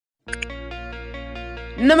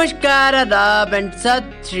नमस्कार, आदाब एंड सत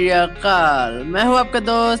श्री अकाल। मैं हूं आपका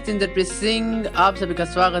दोस्त इंद्रप्रीत सिंह। आप सभी का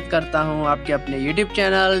स्वागत करता हूं आपके अपने YouTube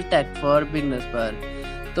channel take for beginners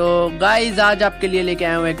पर। तो गाइस, आज आपके लिए लेके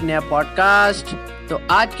आया हूं एक नया पॉडकास्ट। तो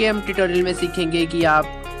आज के हम ट्यूटोरियल में सीखेंगे कि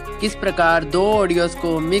आप किस प्रकार दो ऑडियोज़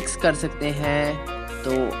को मिक्स कर सकते हैं।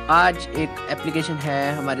 तो आज एक एप्लीकेशन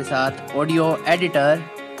है हमारे साथ, ऑडियो एडिटर।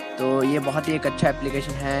 तो ये बहुत ही एक अच्छा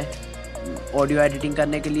एप्लीकेशन है ऑडियो एडिटिंग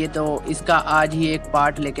करने के लिए। तो इसका आज ही एक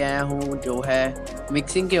पार्ट लेके आया हूँ जो है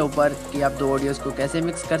मिक्सिंग के ऊपर, कि आप दो ऑडियोज़ को कैसे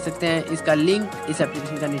मिक्स कर सकते हैं। इसका लिंक इस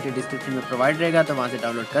एप्लीकेशन का नीचे डिस्क्रिप्शन में प्रोवाइड रहेगा, तो वहाँ से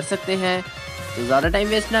डाउनलोड कर सकते हैं। तो ज़्यादा टाइम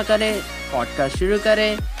वेस्ट ना करें, पॉडकास्ट शुरू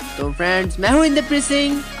करें। तो फ्रेंड्स, मैं हूँ इंद्रप्रीत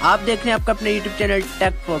सिंह, आप देख रहे हैं आपका अपने YouTube channel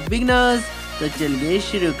take for beginners. तो चलिए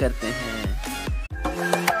शुरू करते हैं।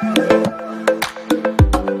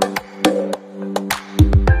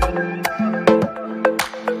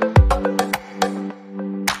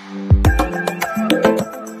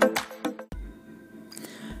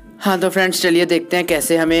 हाँ तो फ्रेंड्स, चलिए देखते हैं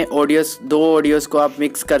कैसे हमें दो ऑडियोज़ को आप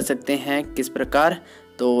मिक्स कर सकते हैं, किस प्रकार।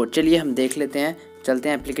 तो चलिए हम देख लेते हैं, चलते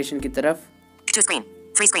हैं एप्लीकेशन की तरफ। To screen,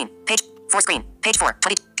 free screen, page 4,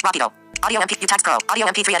 20, Rapido, Audio MP, UTax Pro, Audio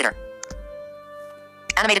MP3 editor.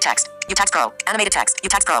 Animated text, UTax Pro, Animated text,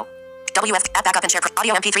 UTax Pro. WF, app backup and share,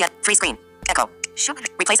 Audio MP3, free screen, Echo.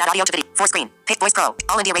 Replace add audio to video, 4 screen, Pick Voice Pro,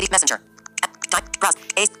 All India Radio Messenger. Browse,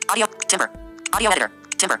 Ace, Audio, Timber, Audio editor,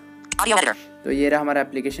 Timber, Audio editor. तो ये रहा हमारा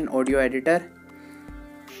application audio editor.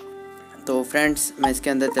 तो friends, मैं इसके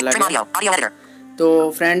अंदर चला गया। Audio editor.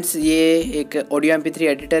 तो फ्रेंड्स, ये एक ऑडियो MP3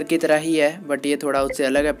 एडिटर की तरह ही है, बट ये थोड़ा उससे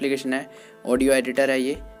अलग एप्लीकेशन है। ऑडियो एडिटर है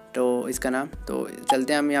ये, तो इसका नाम। तो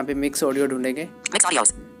चलते हैं हम यहाँ पे मिक्स ऑडियो ढूंढेंगे। Mix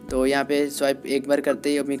audios. तो यहाँ पे स्वाइप एक बार करते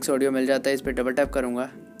ही मिक्स ऑडियो मिल जाता है। इस पर डबल टैप करूँगा।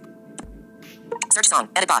 Search song,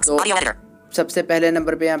 edit box, तो Audio editor. सबसे पहले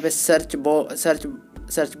नंबर पे यहाँ पे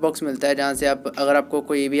सर्च बॉक्स मिलता है, जहाँ से आप, अगर आपको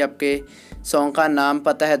कोई भी आपके सॉन्ग का नाम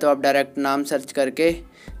पता है तो आप डायरेक्ट नाम सर्च करके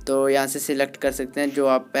तो यहाँ से सिलेक्ट कर सकते हैं। जो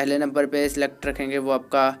आप पहले नंबर पे सिलेक्ट रखेंगे वो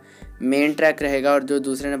आपका मेन ट्रैक रहेगा, और जो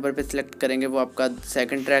दूसरे नंबर पे सिलेक्ट करेंगे वो आपका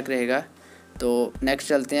सेकंड ट्रैक रहेगा। तो नेक्स्ट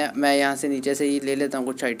चलते हैं। मैं यहाँ से नीचे से ही ले लेता हूँ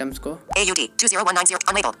कुछ आइटम्स को। AUD 20190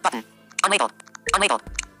 unlabeled button, unlabeled,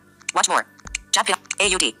 watch more, chat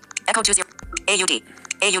AUD echo 20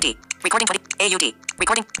 AUD recording 20 AUD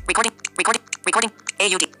recording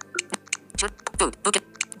AUD food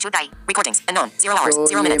Judai recordings unknown 0 hours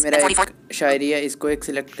 0 minutes and 44 शायरी है, इसको एक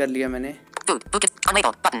सिलेक्ट कर लिया मैंने। food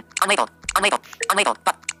unlabeled button, unlabeled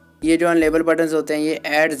button. ये जो अनलेबल बटन्स होते हैं ये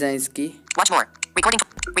एड्स हैं इसकी। Watch more recording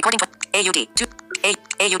AUD 2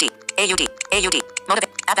 AUD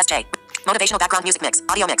FSJ motivational background music mix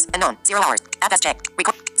audio mix unknown 0 hours FSJ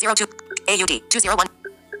record 02 AUD 201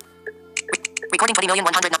 recording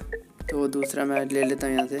 20,100. तो दूसरा मैं ले लेता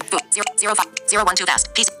हूँ यहाँ से। 005 fast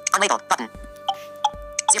PC unlabeled button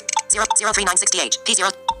 03960H P0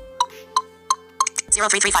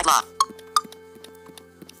 0335 law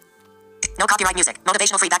no copyright music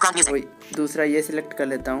motivational free background music. दूसरा ये सिलेक्ट कर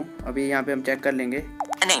लेता हूँ। अभी यहाँ पे हम चेक कर लेंगे।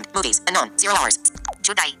 A name movies unknown 0 hours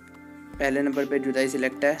जुदाई। पहले नंबर पे जुदाई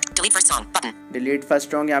सिलेक्ट है। delete first song button delete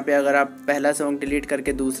first song, यहाँ पे अगर आप पहला सॉन्ग डिलीट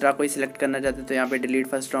करके दूसरा कोई सिलेक्ट करना चाहते हैं तो यहाँ पे डिलीट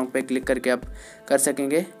फर्स्ट सॉन्ग पे क्लिक करके आप कर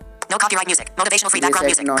सकेंगे। no copyright music motivational free background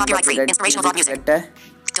music copyright free inspirational pop music.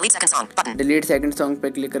 delete second song button delete second song पे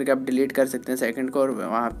क्लिक करके आप डिलीट कर सकते हैं सेकंड को, और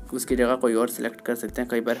वहाँ उसकी जगह कोई और सिलेक्ट कर सकते हैं।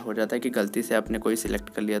 कई बार हो जाता है कि गलती से आपने कोई सिलेक्ट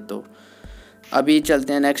कर लिया। तो अभी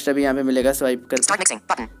चलते हैं नेक्स्ट। अभी यहाँ पे मिलेगा स्वाइप कर start mixing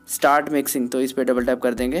button start mixing, तो इस पे डबल टैप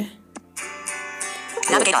कर देंगे।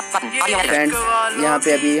 navigate up button audio editor friends, यहाँ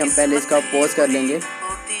पे अभी हम पहले इसका पॉज कर लेंगे।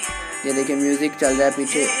 ये देखिए म्यूजिक चल रहा है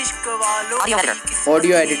पीछे। audio editor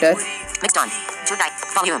audio editor mixed on Judai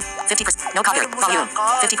volume 50% no copyright volume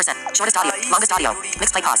 50% shortest audio longest audio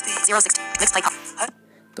mixed play pause 06 mixed play pause.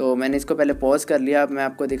 तो मैंने इसको पहले पॉज कर लिया। अब मैं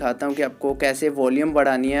आपको दिखाता हूँ कि आपको कैसे वॉल्यूम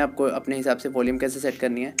बढ़ानी है, आपको अपने हिसाब से वॉल्यूम कैसे सेट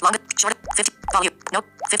करनी है। longest short 50 volume no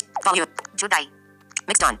 50 volume Judai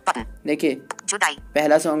mixed on button देखिए, Judai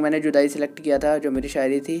पहला सॉन्ग मैंने जुदाई सिलेक्ट किया था जो मेरी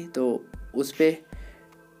शायरी थी, तो उस पे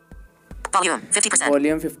volume 50%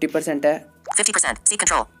 वॉल्यूम 50% है। 50% seat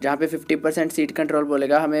control जहाँ पे 50% सीट कंट्रोल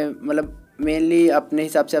बोलेगा, हमें मतलब मेनली अपने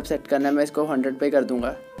हिसाब से आप सेट करना है। मैं इसको 100 पे कर दूंगा।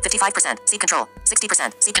 55% seat control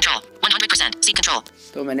 60% seat control 100% seat control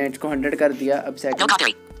तो मैंने इसको 100 कर दिया। अब no second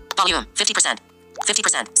copyright volume 50%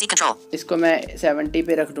 seat control इसको मैं 70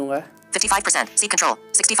 पे रख दूंगा। 55% seat control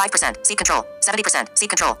 65% seat control 70% seat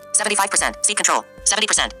control 75% seat control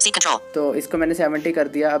 70% seat control. तो इसको मैंने 70 कर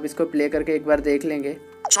दिया। अब इसको प्ले करके एक बार देख लेंगे।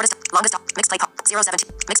 shortest longest mixed play 070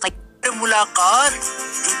 mixed play मुलाकात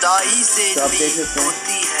जुदाई से तो आप देख सकते हैं,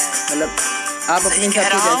 होती है। मतलब आप अपने हिसाब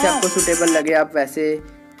से जैसे आपको सूटेबल लगे आप वैसे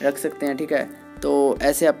रख सकते हैं, ठीक है। तो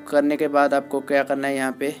ऐसे आप करने के बाद आपको क्या करना है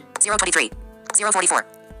यहाँ पे 023, 044.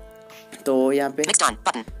 तो यहाँ पे Mix done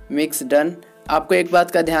button. Mix done. आपको एक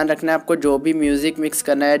बात का ध्यान रखना है, आपको जो भी म्यूज़िक मिक्स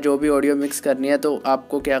करना है, जो भी ऑडियो मिक्स करनी है, तो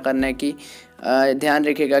आपको क्या करना है कि ध्यान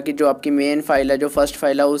रखिएगा कि जो आपकी मेन फाइल है, जो फर्स्ट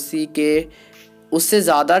फाइल है, उसी के उससे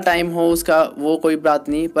ज़्यादा टाइम हो उसका, वो कोई बात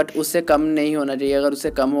नहीं, बट उससे कम नहीं होना चाहिए। अगर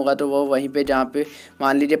उससे कम होगा तो वो वहीं पे जहाँ पे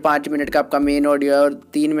मान लीजिए 5 मिनट का आपका मेन ऑडियो है और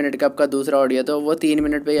 3 मिनट का आपका दूसरा ऑडियो है, तो वो 3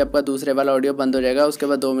 मिनट पे ही आपका दूसरे वाला ऑडियो बंद हो जाएगा। उसके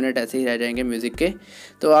बाद 2 मिनट ऐसे ही रह जाएंगे म्यूज़िक के।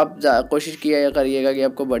 तो आप कोशिश किया करिएगा कि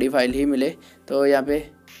आपको बड़ी फाइल ही मिले। तो यहाँ पे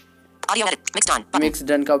Audio edit. Mix done button. Mix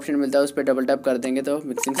done का ऑप्शन मिलता है, उस पर डबल टैप कर देंगे तो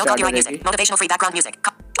मिक्सिंग No स्टार्ट हो copyright music. जाएगी। Motivational free background music.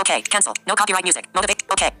 Okay. Cancel. No copyright music. Motivate.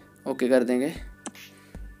 Okay. Okay कर देंगे।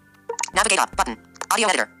 Navigate up button. Audio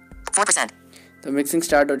editor. 4%. तो मिक्सिंग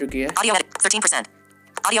स्टार्ट हो चुकी है। Audio edit. 13%.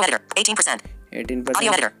 Audio editor. 18%. 18%।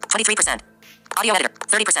 Audio editor. 23%. Audio editor.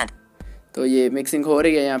 30%. तो ये मिक्सिंग हो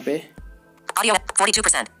रही है यहाँ पे। Audio edit.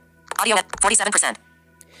 42%. Audio edit. 47%.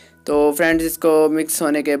 तो फ्रेंड्स इसको मिक्स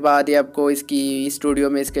होने के बाद ये आपको इसकी स्टूडियो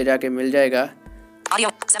में इसके जाके मिल जाएगा।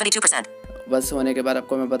 Audio 72%. बस होने के बाद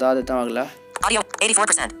आपको मैं बता देता हूँ अगला। Audio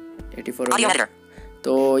 84%. 84 हो Audio गया। editor.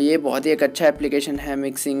 तो ये बहुत ही एक अच्छा एप्लीकेशन है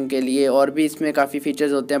मिक्सिंग के लिए, और भी इसमें काफ़ी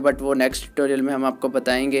फीचर्स होते हैं, बट वो नेक्स्ट ट्यूटोरियल में हम आपको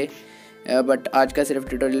बताएंगे। बट आज का सिर्फ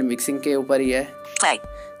ट्यूटोरियल मिक्सिंग के ऊपर ही है। Play.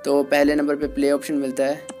 तो पहले नंबर पे प्ले ऑप्शन मिलता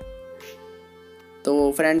है।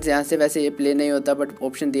 तो फ्रेंड्स यहाँ से वैसे ये प्ले नहीं होता, बट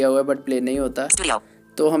ऑप्शन दिया हुआ है, बट प्ले नहीं होता। Studio.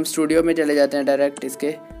 तो हम स्टूडियो में चले जाते हैं डायरेक्ट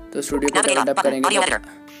इसके। तो स्टूडियो पे Navigate double up tap button. करेंगे Audio तो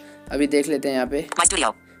editor. अभी देख लेते हैं यहाँ पे My studio.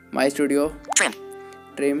 My studio, Trim.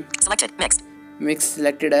 Trim, Selected. Mixed. Mix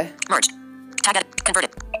selected है। Merged. Tag edit.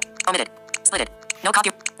 Converted. Omitted. Slitted.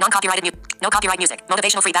 Non-copyrighted music. No copyright music.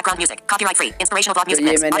 Motivational free background music. Copyright free. Inspirational blog तो music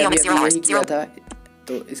ये mix. मैंने Audio अभी mix 0 hours. यही किया 0. था,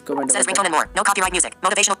 तो इसको मैं Set as double ringtone and more. No copyright music.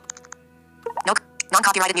 Motivational. No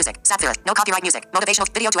non-copyrighted music. Sapphire. No copyright music.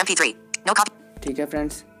 Motivational video to MP3. No copy. ठीक है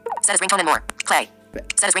friends. Set as ringtone and more. Play.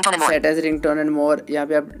 Set as ringtone and more. Set as ringtone and more, यहाँ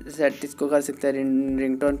पे आप set इसको कर सकते हैं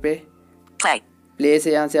ringtone पे। Play. प्ले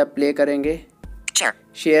से यहाँ से आप प्ले करेंगे। Share.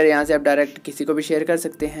 शेयर यहाँ से आप डायरेक्ट किसी को भी शेयर कर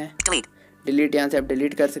सकते हैं। Delete. डिलीट यहाँ से आप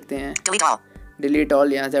डिलीट कर सकते हैं। Delete all. डिलीट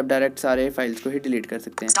ऑल यहाँ से आप डायरेक्ट सारे फाइल्स को ही डिलीट कर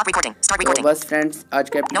सकते हैं। Stop recording. Start तो recording. बस फ्रेंड्स आज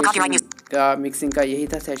का copyright एप्लीकेशन का मिक्सिंग का यही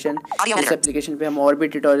था सेशन। Audio इस editor. एप्लीकेशन पे हम और भी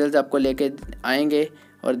ट्यूटोरियल्स आपको लेके आएंगे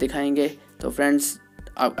और दिखाएंगे। तो फ्रेंड्स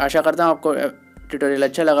आशा करता हूँ आपको ट्यूटोरियल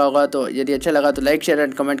अच्छा लगा होगा। तो यदि अच्छा लगा तो लाइक शेयर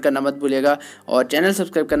एंड कमेंट करना मत भूलिएगा और चैनल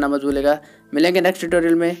सब्सक्राइब करना मत भूलिएगा। मिलेंगे नेक्स्ट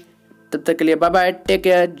ट्यूटोरियल में, तब तक के लिए बाय बाय, टेक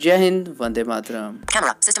केयर, जय Hind, Vande Mataram.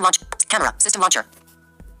 Camera. System launch. Camera. System launcher.